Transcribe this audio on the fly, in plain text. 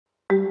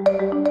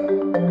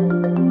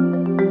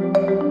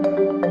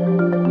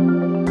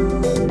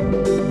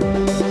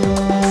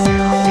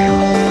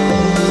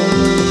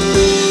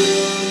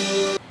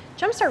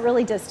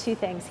really does two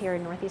things here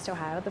in Northeast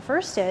Ohio. The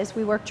first is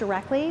we work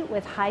directly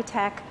with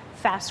high-tech,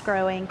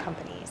 fast-growing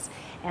companies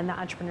and the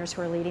entrepreneurs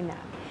who are leading them.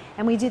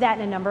 And we do that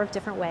in a number of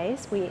different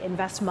ways. We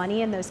invest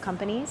money in those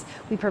companies.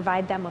 We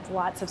provide them with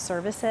lots of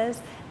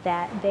services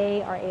that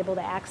they are able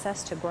to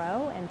access to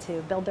grow and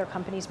to build their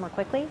companies more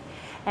quickly.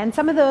 And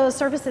some of those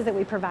services that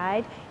we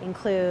provide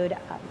include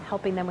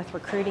helping them with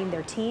recruiting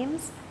their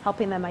teams,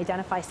 helping them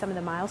identify some of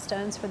the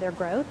milestones for their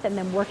growth, and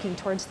then working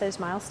towards those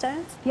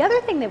milestones. The other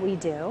thing that we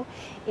do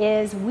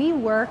is we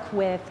work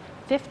with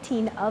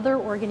 15 other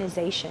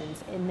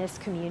organizations in this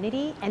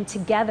community, and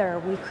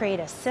together we create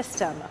a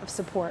system of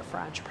support for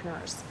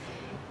entrepreneurs.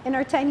 In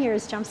our 10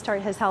 years,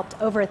 JumpStart has helped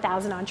over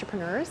 1,000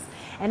 entrepreneurs,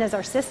 and as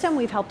our system,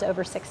 we've helped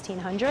over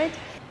 1,600.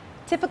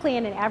 Typically,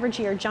 in an average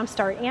year,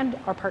 JumpStart and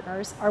our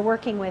partners are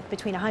working with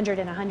between 100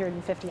 and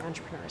 150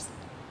 entrepreneurs.